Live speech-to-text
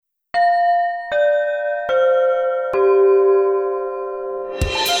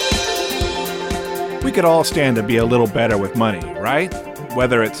We could all stand to be a little better with money, right?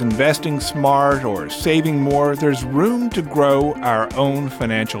 Whether it's investing smart or saving more, there's room to grow our own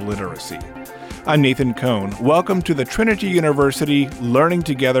financial literacy. I'm Nathan Cohn. Welcome to the Trinity University Learning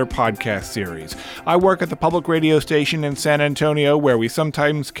Together podcast series. I work at the public radio station in San Antonio, where we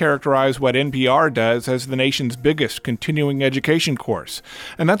sometimes characterize what NPR does as the nation's biggest continuing education course.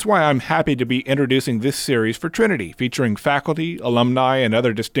 And that's why I'm happy to be introducing this series for Trinity, featuring faculty, alumni, and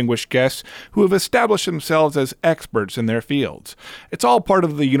other distinguished guests who have established themselves as experts in their fields. It's all part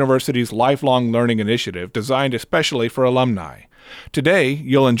of the university's lifelong learning initiative designed especially for alumni. Today,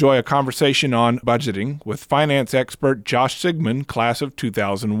 you'll enjoy a conversation on budgeting with finance expert Josh Sigmund, class of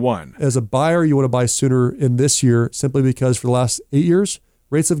 2001. As a buyer, you want to buy sooner in this year simply because for the last 8 years,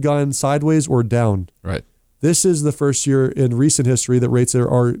 rates have gone sideways or down. Right. This is the first year in recent history that rates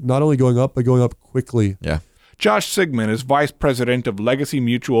are not only going up, but going up quickly. Yeah. Josh Sigmund is Vice President of Legacy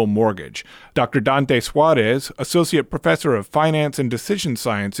Mutual Mortgage. Dr. Dante Suarez, Associate Professor of Finance and Decision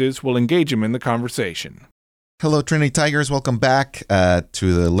Sciences, will engage him in the conversation. Hello, Trinity Tigers. Welcome back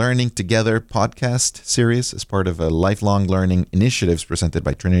to the Learning Together podcast series as part of a lifelong learning initiatives presented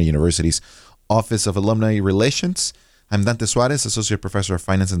by Trinity University's Office of Alumni Relations. I'm Dante Suarez, Associate Professor of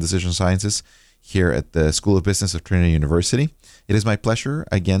Finance and Decision Sciences here at the School of Business of Trinity University. It is my pleasure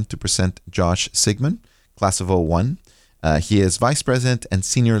again to present Josh Sigmund, class of 01. He is Vice President and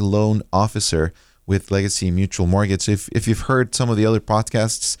Senior Loan Officer with Legacy Mutual Mortgage. If you've heard some of the other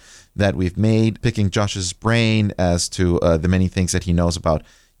podcasts that we've made, picking Josh's brain as to the many things that he knows about,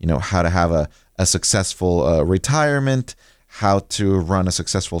 how to have a successful retirement, how to run a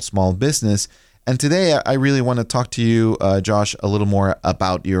successful small business. And today I really want to talk to you, Josh, a little more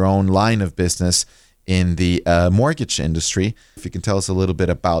about your own line of business in the mortgage industry. If you can tell us a little bit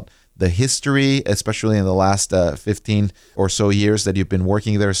about the history, especially in the last 15 or so years that you've been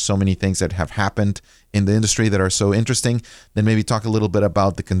working there, so many things that have happened in the industry that are so interesting. Then maybe talk a little bit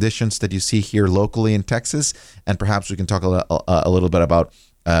about the conditions that you see here locally in Texas, and perhaps we can talk a little bit about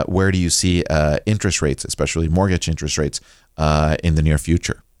where do you see interest rates, especially mortgage interest rates, in the near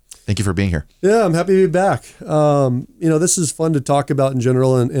future. Thank you for being here. Yeah, I'm happy to be back. This is fun to talk about in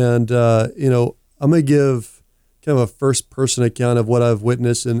general, and I'm going to give kind of a first-person account of what I've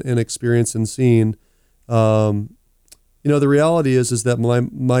witnessed and experienced and seen. The reality is that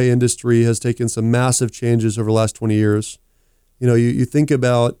my industry has taken some massive changes over the last 20 years. You think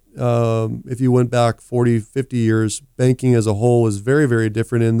about if you went back 40, 50 years, banking as a whole was very, very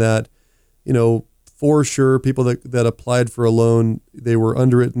different in that, for sure, people that applied for a loan, they were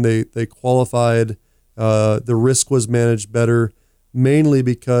under it and they qualified. The risk was managed better, mainly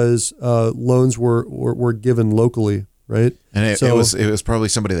because loans were given locally, right? And it was probably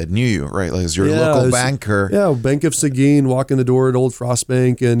somebody that knew you, right? Like, it was your local banker. Yeah, Bank of Seguin, walk in the door at Old Frost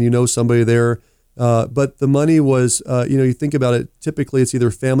Bank, and somebody there. But the money was, you think about it, typically it's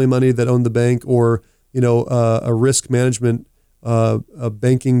either family money that owned the bank or, a risk management a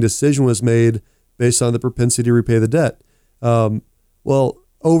banking decision was made based on the propensity to repay the debt.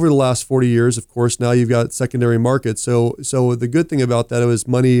 Over the last 40 years, of course, now you've got secondary markets. So the good thing about that is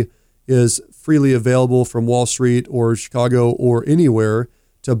money is freely available from Wall Street or Chicago or anywhere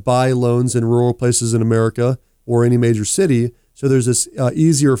to buy loans in rural places in America or any major city. So there's this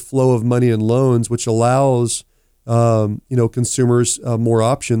easier flow of money and loans, which allows consumers more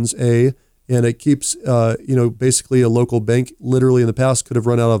options. And it keeps basically a local bank literally in the past could have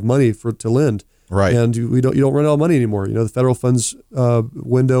run out of money to lend. Right. And you don't run out of money anymore. The federal funds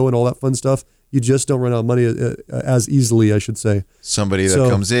window and all that fun stuff, you just don't run out of money as easily, I should say. Somebody that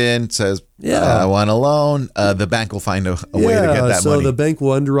comes in, says, I want a loan, the bank will find a way to get that money. So the bank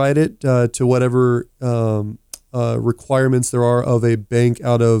will underwrite it to whatever requirements there are of a bank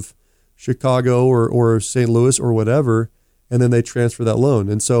out of Chicago or St. Louis or whatever, and then they transfer that loan.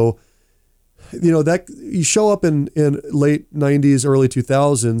 And so that you show up in late 90s, early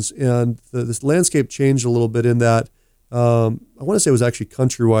 2000s, and this landscape changed a little bit in that I want to say it was actually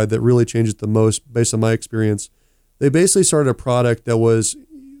Countrywide that really changed it the most based on my experience. They basically started a product that was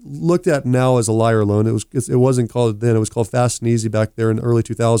looked at now as a liar loan. It wasn't called then. It was called Fast and Easy back there in the early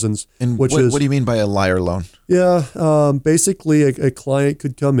 2000s. And what do you mean by a liar loan? Yeah, basically a client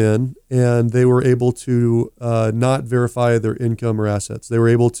could come in and they were able to not verify their income or assets. They were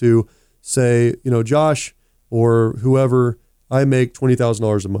able to say, Josh or whoever, I make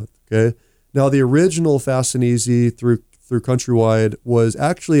 $20,000 a month. Okay. Now the original Fast and Easy through Countrywide was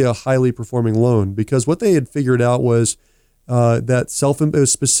actually a highly performing loan because what they had figured out was that it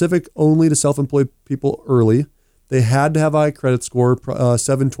was specific only to self-employed people early. They had to have a high credit score,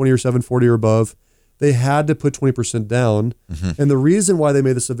 720 or 740 or above. they had to put 20% down. And the reason why they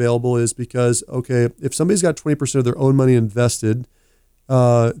made this available is because, okay, if somebody's got 20% of their own money invested,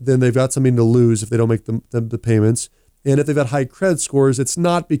 then they've got something to lose if they don't make the payments. And if they've got high credit scores, it's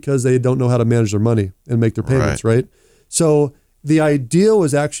not because they don't know how to manage their money and make their payments, right? So the idea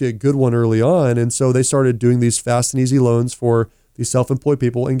was actually a good one early on. And so they started doing these fast and easy loans for these self-employed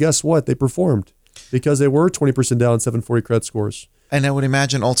people. And guess what? They performed because they were 20% down, 740 credit scores. And I would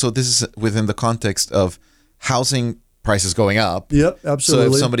imagine also this is within the context of housing prices going up. Yep, absolutely.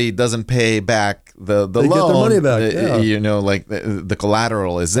 So if somebody doesn't pay back the they loan, get their money back. Yeah. You know, like the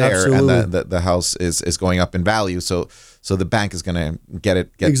collateral is there, Absolutely. and the house is going up in value. So the bank is going to get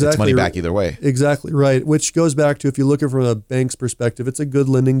its Exactly money back right. either way. Exactly right. Which goes back to, if you look at it from a bank's perspective, it's a good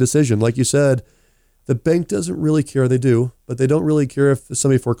lending decision. Like you said, the bank doesn't really care. They do, but they don't really care if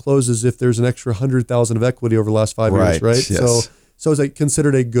somebody forecloses if there's an extra 100,000 of equity over the last 5 years, right? Yes. So it's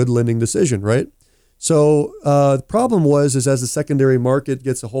considered a good lending decision, right? So the problem is as the secondary market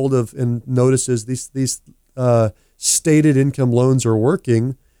gets a hold of and notices these stated income loans are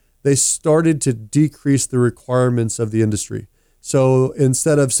working, they started to decrease the requirements of the industry. So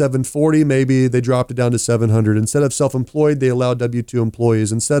instead of 740, maybe they dropped it down to 700. Instead of self-employed, they allowed W-2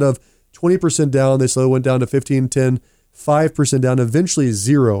 employees. Instead of 20% down, they slowly went down to 15, 10, 5% down, eventually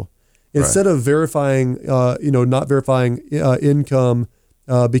zero. Instead of verifying, not verifying income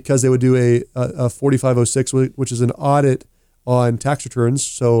because they would do a 4506, which is an audit on tax returns.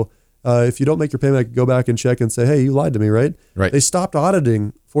 So if you don't make your payment, I can go back and check and say, hey, you lied to me, right? Right. They stopped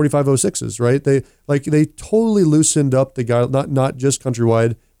auditing 4506s, right? They totally loosened up the guide, not just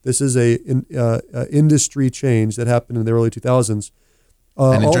countrywide. This is a industry change that happened in the early 2000s.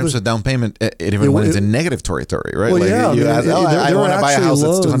 And in terms of down payment, it even went into negative territory, right? Well, yeah, you ask, I want to buy a house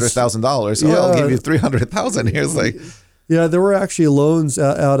that's loans. $200,000. I'll give you $300,000. Here's like, yeah, there were actually loans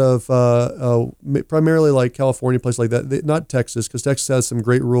out of primarily like California, places like that. Not Texas, because Texas has some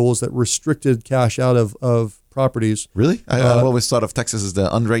great rules that restricted cash out of properties. really? I've always thought of Texas as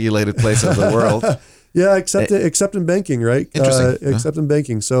the unregulated place of the world. Yeah, except in banking, right? Interesting. Except in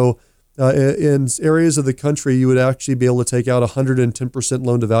banking. So in areas of the country, you would actually be able to take out 110%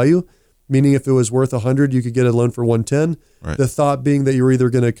 loan to value, meaning if it was worth 100, you could get a loan for 110. Right. The thought being that you're either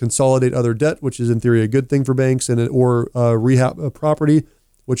going to consolidate other debt, which is in theory a good thing for banks, or rehab a property,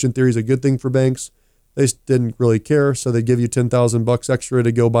 which in theory is a good thing for banks. They didn't really care, so they give you $10,000 extra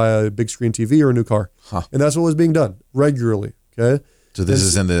to go buy a big screen TV or a new car, and that's what was being done regularly. Okay, So this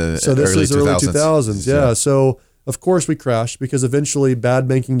is in the early 2000s. Yeah. Yeah. So of course we crashed because eventually bad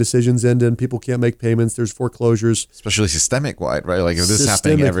banking decisions end and people can't make payments. There's foreclosures. Especially systemic wide, right? Like if this is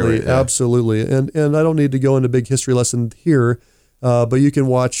happening everywhere. Systemically, absolutely. And I don't need to go into a big history lesson here, but you can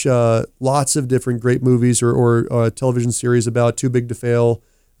watch lots of different great movies or television series about Too Big to Fail.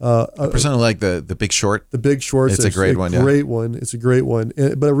 I personally like the Big Short. The Big Short. It's a great one. Great one. It's a great one.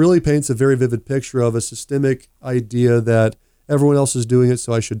 But it really paints a very vivid picture of a systemic idea that everyone else is doing it,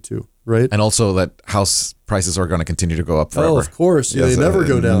 so I should too, right? And also that house prices are going to continue to go up forever. Oh, of course. Yes, they never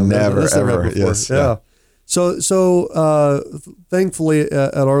go down. Never, That's ever. happened before. Yes, yeah. So thankfully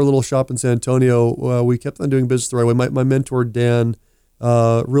at our little shop in San Antonio, we kept on doing business the right way. My mentor, Dan,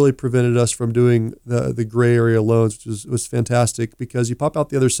 really prevented us from doing the gray area loans, which was fantastic because you pop out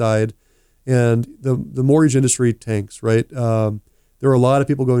the other side and the mortgage industry tanks, right? There were a lot of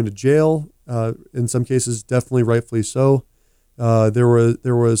people going to jail, in some cases, definitely rightfully so.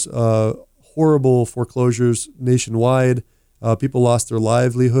 There was horrible foreclosures nationwide. People lost their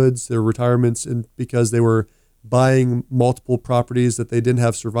livelihoods, their retirements, because they were buying multiple properties that they didn't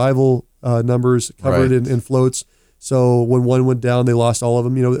have survival numbers covered in floats. So when one went down, they lost all of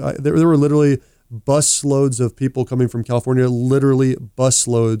them. There were literally bus loads of people coming from California, literally bus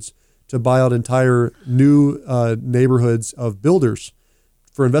loads to buy out entire new neighborhoods of builders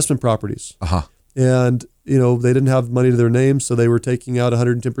for investment properties. And they didn't have money to their name, so they were taking out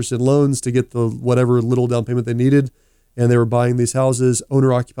 110% loans to get the whatever little down payment they needed, and they were buying these houses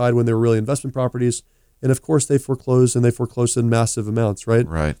owner occupied when they were really investment properties. And of course, they foreclosed in massive amounts, right?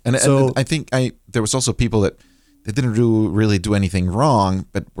 Right. And I think there was also people that they didn't really do anything wrong,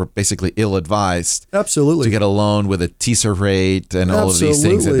 but were basically ill-advised. Absolutely. To get a loan with a teaser rate and all of these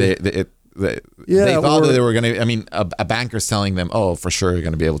things that they thought that they were going to. I mean, a banker's telling them, "Oh, for sure, you're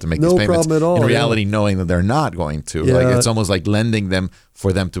going to be able to make these payments." No problem at all. In reality, knowing that they're not going to, like it's almost like lending them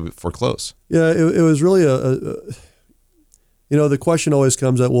for them to foreclose. Yeah, it was really the question always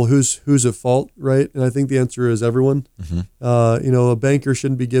comes at, well, who's at fault, right? And I think the answer is everyone. A banker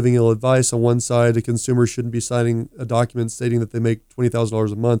shouldn't be giving ill advice on one side. A consumer shouldn't be signing a document stating that they make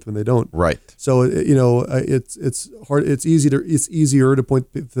 $20,000 a month when they don't. Right. So it's hard. It's easier to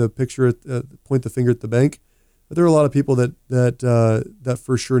point the finger at the bank, but there are a lot of people that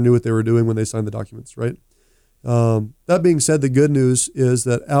for sure knew what they were doing when they signed the documents, right? That being said, the good news is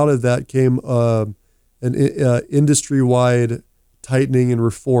that out of that came an industry-wide tightening and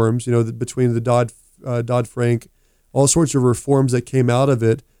reforms, between the Dodd-Frank, all sorts of reforms that came out of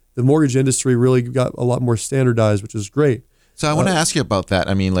it. The mortgage industry really got a lot more standardized, which is great. So I want to ask you about that.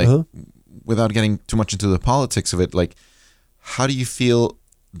 I mean, without getting too much into the politics of it, how do you feel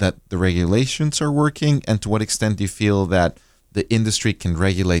that the regulations are working, and to what extent do you feel that the industry can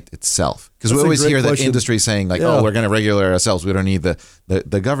regulate itself? Because we always hear that industry saying oh, we're going to regulate ourselves. We don't need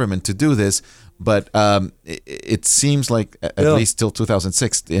the government to do this. But it seems like at least till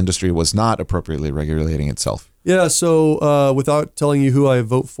 2006, the industry was not appropriately regulating itself. Yeah. So without telling you who I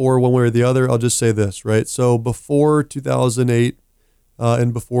vote for one way or the other, I'll just say this, right? So before 2008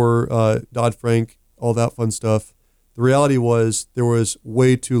 and before Dodd-Frank, all that fun stuff, the reality was there was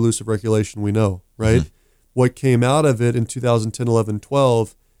way too loose of regulation, we know, right? What came out of it in 2010, 11,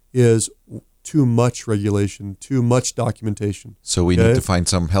 12 is too much regulation, too much documentation. So we need to find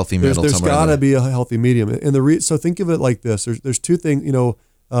some healthy middle. There's got to be a healthy medium. And so think of it like this. There's two things,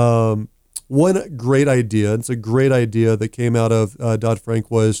 one great idea, it's a great idea that came out of Dodd-Frank,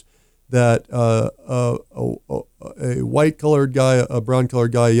 was that a white-colored guy, a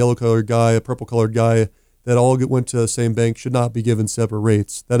brown-colored guy, a yellow-colored guy, a purple-colored guy that all went to the same bank should not be given separate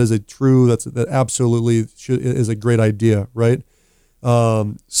rates. That is that absolutely is a great idea, right?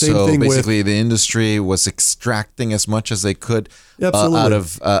 Same thing basically, the industry was extracting as much as they could out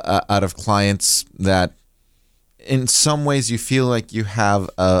of clients that, in some ways, you feel like you have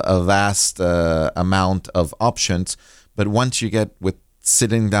a vast amount of options, but once you get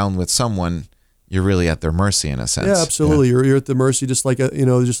sitting down with someone, you're really at their mercy in a sense. Yeah, absolutely. Yeah. You're at the mercy, just like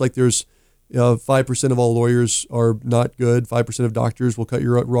there's 5% of all lawyers are not good. 5% of doctors will cut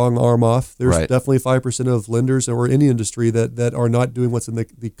your wrong arm off. There's definitely 5% of lenders or any industry that are not doing what's in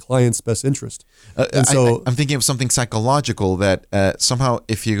the client's best interest. And so I'm thinking of something psychological that somehow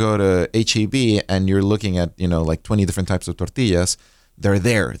if you go to H-E-B and you're looking at 20 different types of tortillas, they're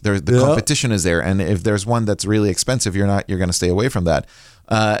there. The competition is there, and if there's one that's really expensive, you're going to stay away from that.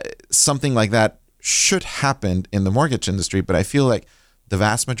 Something like that should happen in the mortgage industry, but I feel like the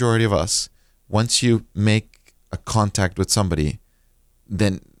vast majority of us, once you make a contact with somebody,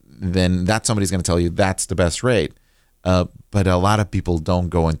 then that somebody's going to tell you that's the best rate. But a lot of people don't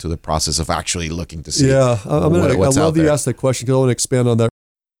go into the process of actually looking to see. Yeah, I love that you asked that question because I want to expand on that.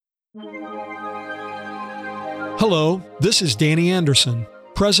 Hello, this is Danny Anderson,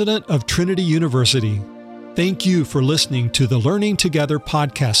 president of Trinity University. Thank you for listening to the Learning Together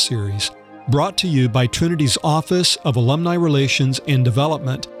podcast series, brought to you by Trinity's Office of Alumni Relations and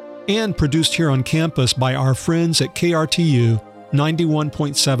Development, and produced here on campus by our friends at KRTU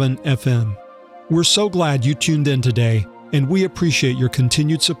 91.7 FM. We're so glad you tuned in today, and we appreciate your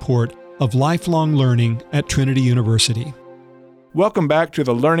continued support of lifelong learning at Trinity University. Welcome back to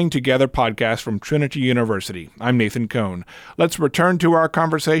the Learning Together podcast from Trinity University. I'm Nathan Cohn. Let's return to our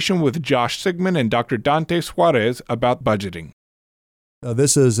conversation with Josh Sigmund and Dr. Dante Suarez about budgeting.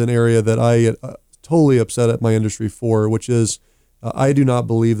 This is an area that I get totally upset at my industry for, which is I do not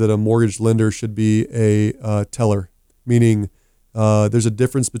believe that a mortgage lender should be a teller, meaning there's a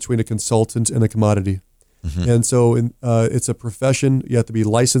difference between a consultant and a commodity. Mm-hmm. And so it's a profession. You have to be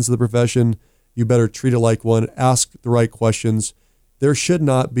licensed in the profession. You better treat it like one, ask the right questions. There should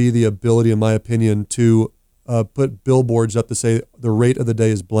not be the ability, in my opinion, to put billboards up to say the rate of the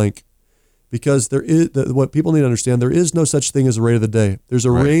day is blank. Because there is what people need to understand, there is no such thing as a rate of the day. There's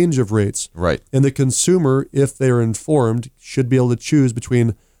a range of rates. Right. And the consumer, if they are informed, should be able to choose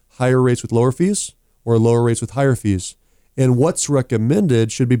between higher rates with lower fees or lower rates with higher fees. And what's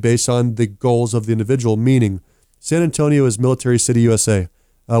recommended should be based on the goals of the individual, meaning San Antonio is Military City, USA.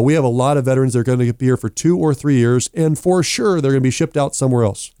 We have a lot of veterans that are going to be here for 2 or 3 years, and for sure they're going to be shipped out somewhere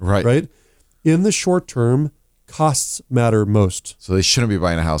else. Right. In the short term, costs matter most. So they shouldn't be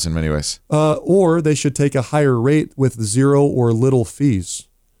buying a house in many ways. Or they should take a higher rate with zero or little fees.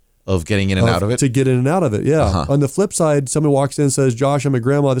 Of getting in and out of it? To get in and out of it, yeah. Uh-huh. On the flip side, somebody walks in and says, Josh, I'm a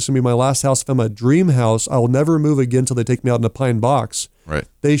grandma. This is going to be my last house. If I'm a dream house, I will never move again until they take me out in a pine box. Right.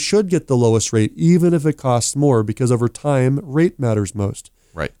 They should get the lowest rate, even if it costs more, because over time, rate matters most.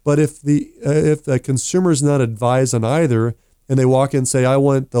 Right. But if the consumer is not advised on either, and they walk in and say, I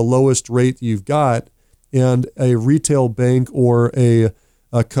want the lowest rate you've got, and a retail bank or a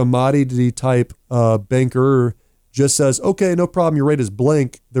commodity type banker just says, okay, no problem, your rate is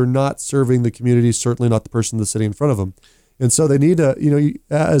blank, they're not serving the community, certainly not the person that's sitting in front of them. And so they need to,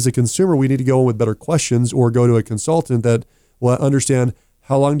 as a consumer, we need to go in with better questions or go to a consultant that will understand,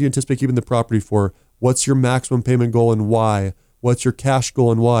 how long do you anticipate keeping the property for? What's your maximum payment goal and why? What's your cash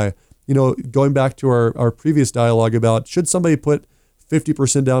goal and why? Going back to our previous dialogue about, should somebody put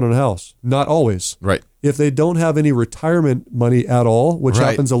 50% down on a house? Not always. Right. If they don't have any retirement money at all, which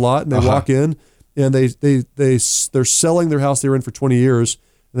Right. happens a lot, and they walk in and they're selling their house they were in for 20 years,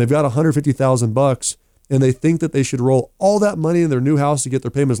 and they've got $150,000, and they think that they should roll all that money in their new house to get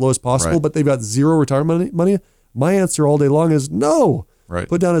their payment as low as possible, Right. but they've got zero retirement money. My answer all day long is no. Right.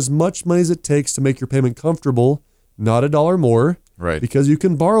 Put down as much money as it takes to make your payment comfortable, not $1 more. Right. Because you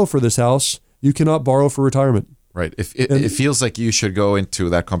can borrow for this house, you cannot borrow for retirement. Right. It feels like you should go into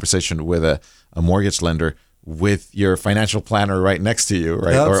that conversation with a mortgage lender with your financial planner right next to you,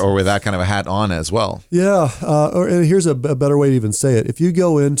 right? Or with that kind of a hat on as well. Yeah. And here's a better way to even say it. If you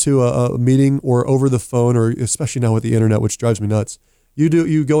go into a meeting or over the phone, or especially now with the internet, which drives me nuts,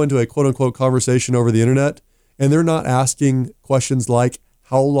 you go into a quote unquote conversation over the internet, and they're not asking questions like,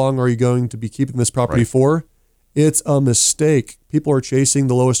 how long are you going to be keeping this property Right. for? It's a mistake. People are chasing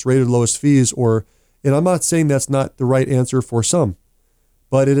the lowest rate or the lowest fees, and I'm not saying that's not the right answer for some,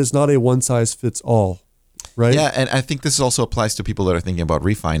 but it is not a one size fits all, right? Yeah, and I think this also applies to people that are thinking about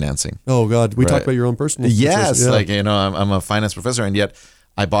refinancing. Oh God, we Right. talked about your own personal Yes, situation. Yeah. I'm a finance professor, and yet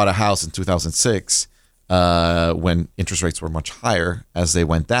I bought a house in 2006 when interest rates were much higher. As they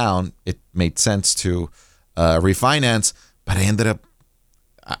went down, it made sense to refinance, but I ended up,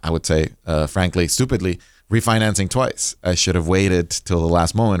 I would say, frankly, stupidly, refinancing twice. I should have waited till the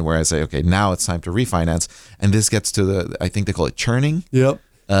last moment where I say, okay, now it's time to refinance. And this gets to I think they call it churning. Yep.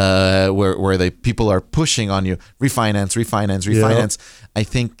 Where people are pushing on you, refinance. I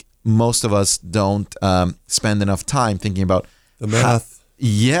think most of us don't spend enough time thinking about The math.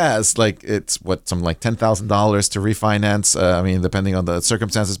 Yes, like it's something like $10,000 to refinance. I mean, depending on the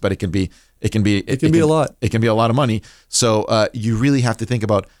circumstances, but it can be a lot. It can be a lot of money. So you really have to think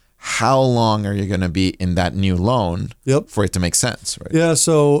about how long are you going to be in that new loan for it to make sense, right? Yeah,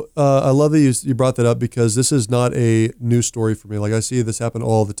 so I love that you brought that up, because this is not a new story for me. Like, I see this happen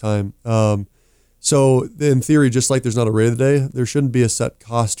all the time. So in theory, just like there's not a rate of the day, there shouldn't be a set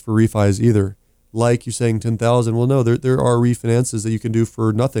cost for refis either. Like you saying 10,000, well, no, there are refinances that you can do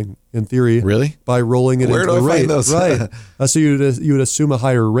for nothing in theory. Really? By rolling it Where into do the I rate. find those? Right. So you would assume a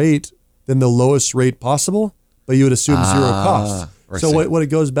higher rate than the lowest rate possible, but you would assume zero cost. So what it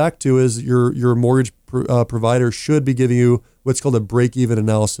goes back to is your mortgage provider should be giving you what's called a break-even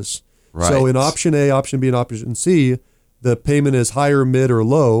analysis. Right. So in option A, option B, and option C, the payment is higher, mid, or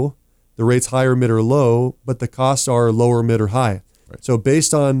low. The rate's higher, mid, or low, but the costs are lower, mid, or high. Right. So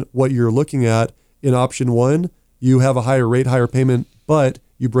based on what you're looking at, in option 1, you have a higher rate, higher payment, but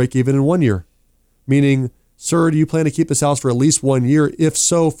you break even in 1 year. Meaning, sir, do you plan to keep this house for at least 1 year? If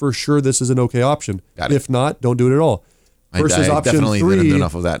so, for sure, this is an okay option. Got it. If not, don't do it at all. Versus I option definitely 3, didn't do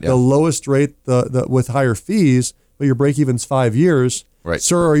enough of that. Yeah. the lowest rate the with higher fees, but your break even's 5 years. Right.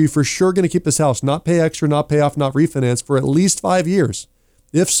 Sir, are you for sure going to keep this house, not pay extra, not pay off, not refinance for at least 5 years?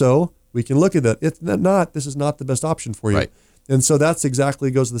 If so, we can look at that. If not, this is not the best option for you. Right. And so that's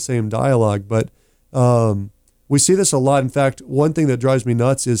exactly goes to the same dialogue. But we see this a lot. In fact, one thing that drives me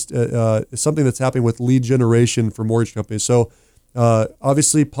nuts is something that's happening with lead generation for mortgage companies. So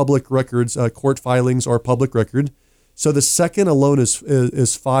obviously public records, court filings are public record. So the second a loan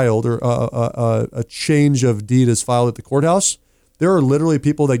is filed, or a change of deed is filed at the courthouse, there are literally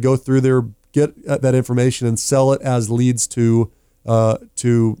people that go through there, get that information, and sell it as leads to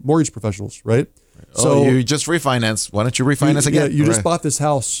mortgage professionals, right? So you just refinance. Why don't you refinance again? Yeah, you just bought this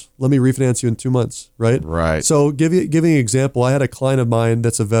house. Let me refinance you in 2 months, right? Right. So giving an example, I had a client of mine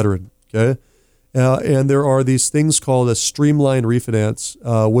that's a veteran, okay? And there are these things called a streamlined refinance,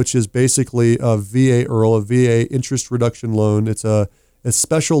 which is basically a VA IRRL, a VA interest reduction loan. It's a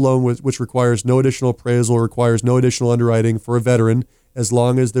special loan which requires no additional appraisal, requires no additional underwriting for a veteran. As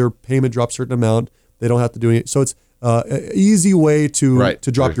long as their payment drops a certain amount, they don't have to do anything. So it's an easy way to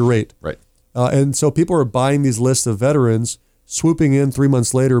drop your rate. Right. And so people are buying these lists of veterans, swooping in 3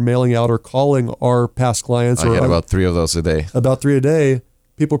 months later, mailing out or calling our past clients. I get about 3 of those a day. About 3 a day.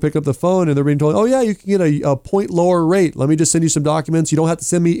 People pick up the phone and they're being told, oh yeah, you can get a point lower rate. Let me just send you some documents. You don't have to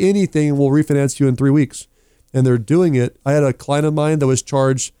send me anything, and we'll refinance you in 3 weeks. And they're doing it. I had a client of mine that was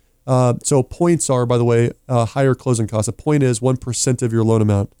charged. So points are, by the way, higher closing costs. A point is 1% of your loan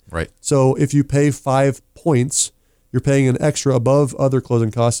amount. Right. So if you pay 5 points, you're paying an extra above other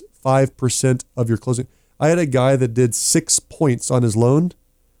closing costs, 5% of your closing. I had a guy that did 6 points on his loan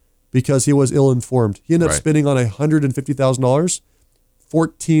because he was ill-informed. He ended up spending on $150,000,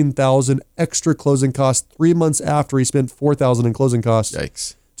 $14,000 extra closing costs 3 months after he spent $4,000 in closing costs.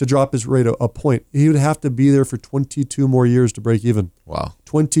 Yikes. To drop his rate a point. He would have to be there for 22 more years to break even. Wow.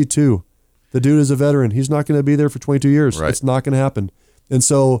 22. The dude is a veteran. He's not going to be there for 22 years. Right. It's not going to happen. And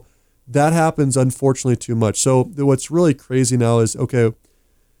so that happens, unfortunately, too much. So what's really crazy now is, okay,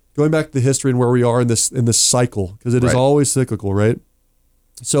 going back to the history and where we are in this cycle, because it is always cyclical, right?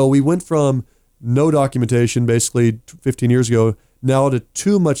 So we went from no documentation basically 15 years ago now to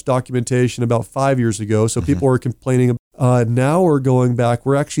too much documentation about 5 years ago. So people are complaining. Now we're going back.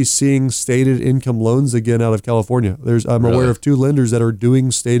 We're actually seeing stated income loans again out of California. I'm aware of 2 lenders that are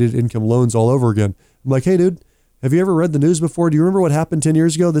doing stated income loans all over again. I'm like, hey, dude, have you ever read the news before? Do you remember what happened 10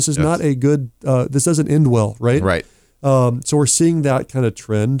 years ago? This is not a good, this doesn't end well, right? Right. So we're seeing that kind of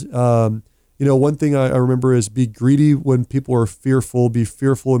trend. One thing I remember is be greedy when people are fearful, be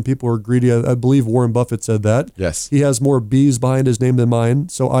fearful when people are greedy. I believe Warren Buffett said that. Yes. He has more B's behind his name than mine,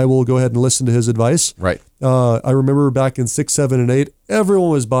 so I will go ahead and listen to his advice. Right. I remember back in 6, 7, and 8, everyone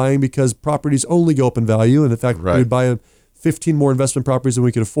was buying because properties only go up in value. And in fact, we'd buy 15 more investment properties than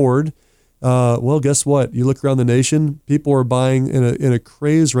we could afford. Well, guess what? You look around the nation, people are buying in a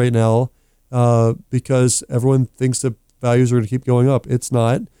craze right now because everyone thinks that values are going to keep going up. It's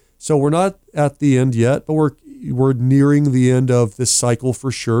not. So we're not at the end yet, but we're nearing the end of this cycle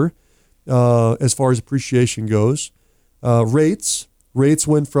for sure. As far as appreciation goes, rates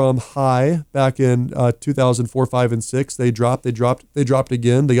went from high back in 2004, 5, and 6. They dropped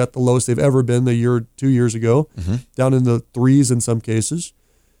again. They got the lowest they've ever been 2 years ago, down in the 3s in some cases.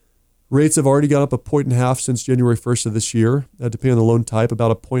 Rates have already gone up 1.5 points since January 1st of this year, depending on the loan type, about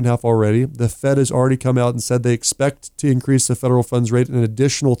 1.5 points already. The Fed has already come out and said they expect to increase the federal funds rate an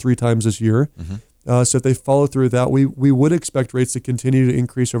additional 3 times this year. So if they follow through with that, we would expect rates to continue to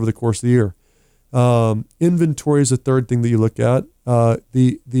increase over the course of the year. Inventory is the third thing that you look at.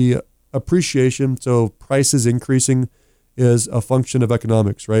 The appreciation, so prices increasing, is a function of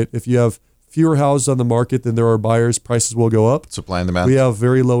economics, right? If you have fewer houses on the market than there are buyers, prices will go up. Supply and demand. We have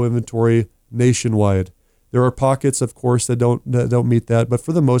very low inventory nationwide. There are pockets, of course, that don't meet that, but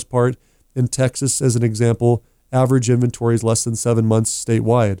for the most part, in Texas, as an example, average inventory is less than 7 months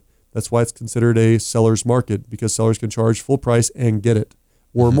statewide. That's why it's considered a seller's market, because sellers can charge full price and get it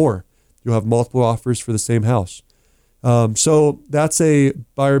or more. You'll have multiple offers for the same house. So that's a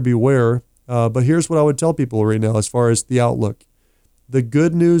buyer beware. But here's what I would tell people right now as far as the outlook. The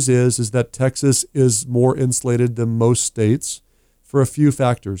good news is that Texas is more insulated than most states for a few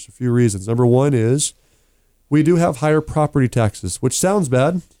factors, a few reasons. Number one is we do have higher property taxes, which sounds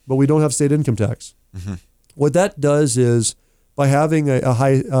bad, but we don't have state income tax. What that does is by having a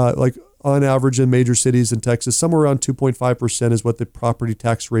high, like on average in major cities in Texas, somewhere around 2.5% is what the property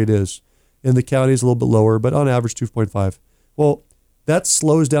tax rate is. In the county is a little bit lower, but on average 2.5. Well, that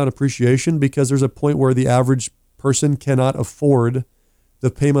slows down appreciation because there's a point where the average person cannot afford the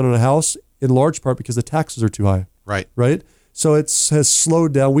payment on a house, in large part because the taxes are too high. Right. So it has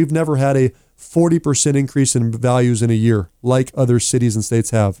slowed down. We've never had a 40% increase in values in a year like other cities and states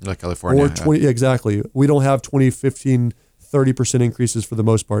have. Like California. Or 20, exactly. We don't have 20, 15, 30% increases for the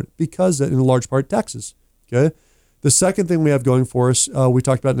most part because in large part taxes. Okay. The second thing we have going for us, we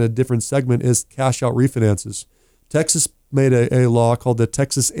talked about in a different segment, is cash out refinances. Texas made a law called the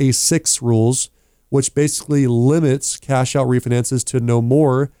Texas A6 rules, which basically limits cash out refinances to no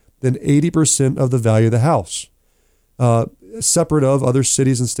more than 80% of the value of the house. Separate of other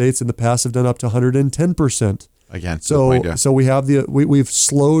cities and states in the past have done up to 110%. Again, so we have we've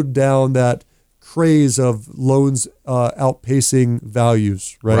slowed down that craze of loans outpacing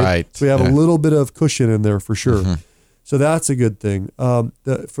values, right? So we have a little bit of cushion in there for sure. So that's a good thing.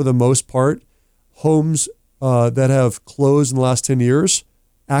 For the most part, homes that have closed in the last 10 years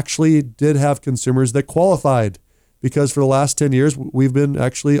actually did have consumers that qualified, because for the last 10 years, we've been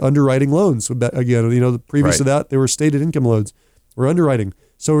actually underwriting loans. Again, previous to that, they were stated income loans. We're underwriting.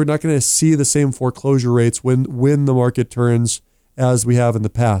 So we're not going to see the same foreclosure rates when the market turns as we have in the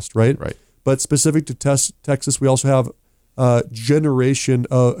past, right? But specific to Texas, we also have generation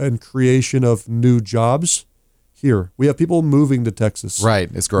and creation of new jobs here. We have people moving to Texas.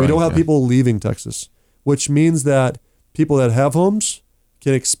 It's growing. We don't have people leaving Texas, which means that people that have homes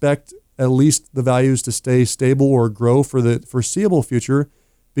can expect at least the values to stay stable or grow for the foreseeable future,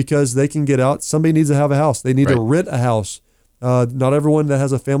 because they can get out. Somebody needs to have a house. They need to rent a house. Not everyone that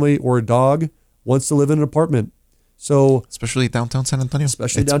has a family or a dog wants to live in an apartment. So especially downtown San Antonio.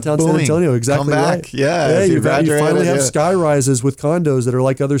 Especially It's downtown booming. San Antonio. Exactly Come back. right. Yeah. You finally have yeah. sky rises with condos that are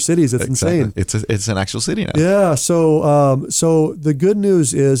like other cities. It's insane. It's an actual city now. Yeah. So the good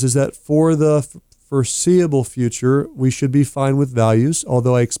news is that for the foreseeable future, we should be fine with values,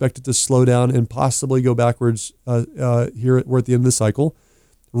 although I expect it to slow down and possibly go backwards here. We're at the end of the cycle.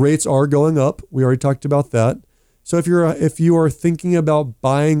 Rates are going up. We already talked about that. So if you are thinking about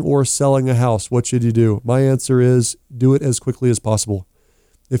buying or selling a house, what should you do? My answer is do it as quickly as possible.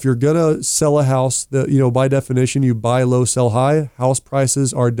 If you're gonna sell a house, by definition, you buy low, sell high. House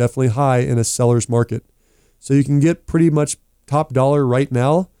prices are definitely high in a seller's market, so you can get pretty much top dollar right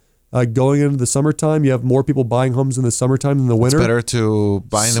now. Going into the summertime, you have more people buying homes in the summertime than the winter. It's better to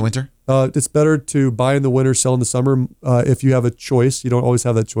buy in the winter? It's better to buy in the winter, sell in the summer. If you have a choice, you don't always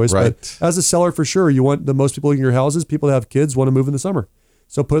have that choice. Right. But as a seller, for sure, you want the most people in your houses. People that have kids want to move in the summer.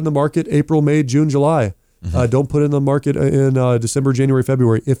 So put in the market April, May, June, July. Don't put in the market in December, January,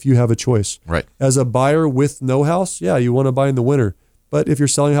 February if you have a choice. Right. As a buyer with no house, yeah, you want to buy in the winter. But if you're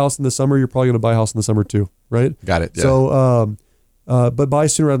selling a house in the summer, you're probably going to buy a house in the summer too, right? Got it. Yeah. So, but buy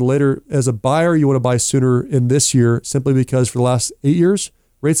sooner rather than later. As a buyer, you want to buy sooner in this year simply because for the last 8 years,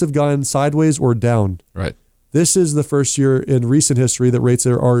 rates have gone sideways or down. Right. This is the first year in recent history that rates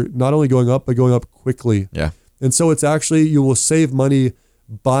are not only going up, but going up quickly. Yeah. And so it's actually, you will save money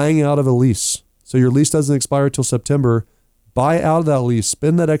buying out of a lease. So your lease doesn't expire till September. Buy out of that lease,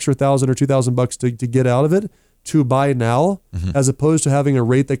 spend that extra $1,000 or $2,000 to get out of it to buy now, as opposed to having a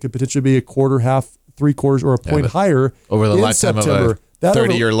rate that could potentially be a quarter, half, 3/4, or a point higher over the in lifetime September. of a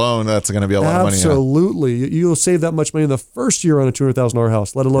 30-year loan. That's going to be a lot of money. Absolutely. You'll save that much money in the first year on a $200,000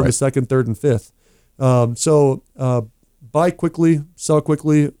 house, let alone the second, third, and fifth. So buy quickly, sell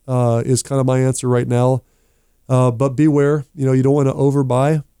quickly is kind of my answer right now. But beware, you don't want to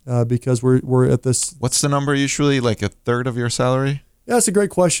overbuy because we're at this. What's the number usually? Like a third of your salary? Yeah, that's a great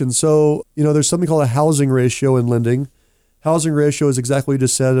question. So, there's something called a housing ratio in lending. Housing ratio is exactly what you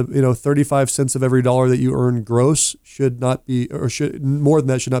just said. 35 cents of every dollar that you earn gross should not be, or should more than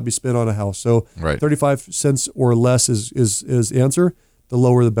that should not be spent on a house. So 35 cents or less is the answer. The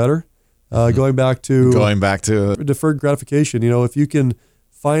lower, the better. Going back to deferred gratification. If you can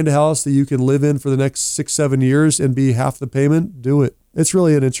find a house that you can live in for the next 6-7 years and be half the payment, do it. It's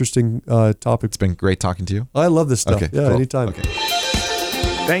really an interesting topic. It's been great talking to you. I love this stuff. Okay, yeah, cool. Anytime. Okay.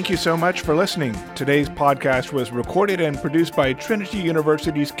 Thank you so much for listening. Today's podcast was recorded and produced by Trinity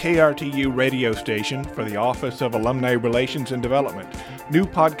University's KRTU radio station for the Office of Alumni Relations and Development. New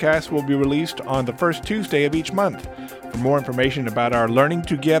podcasts will be released on the first Tuesday of each month. For more information about our Learning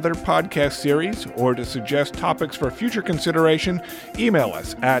Together podcast series or to suggest topics for future consideration, email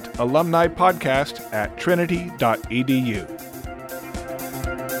us at alumnipodcast@trinity.edu.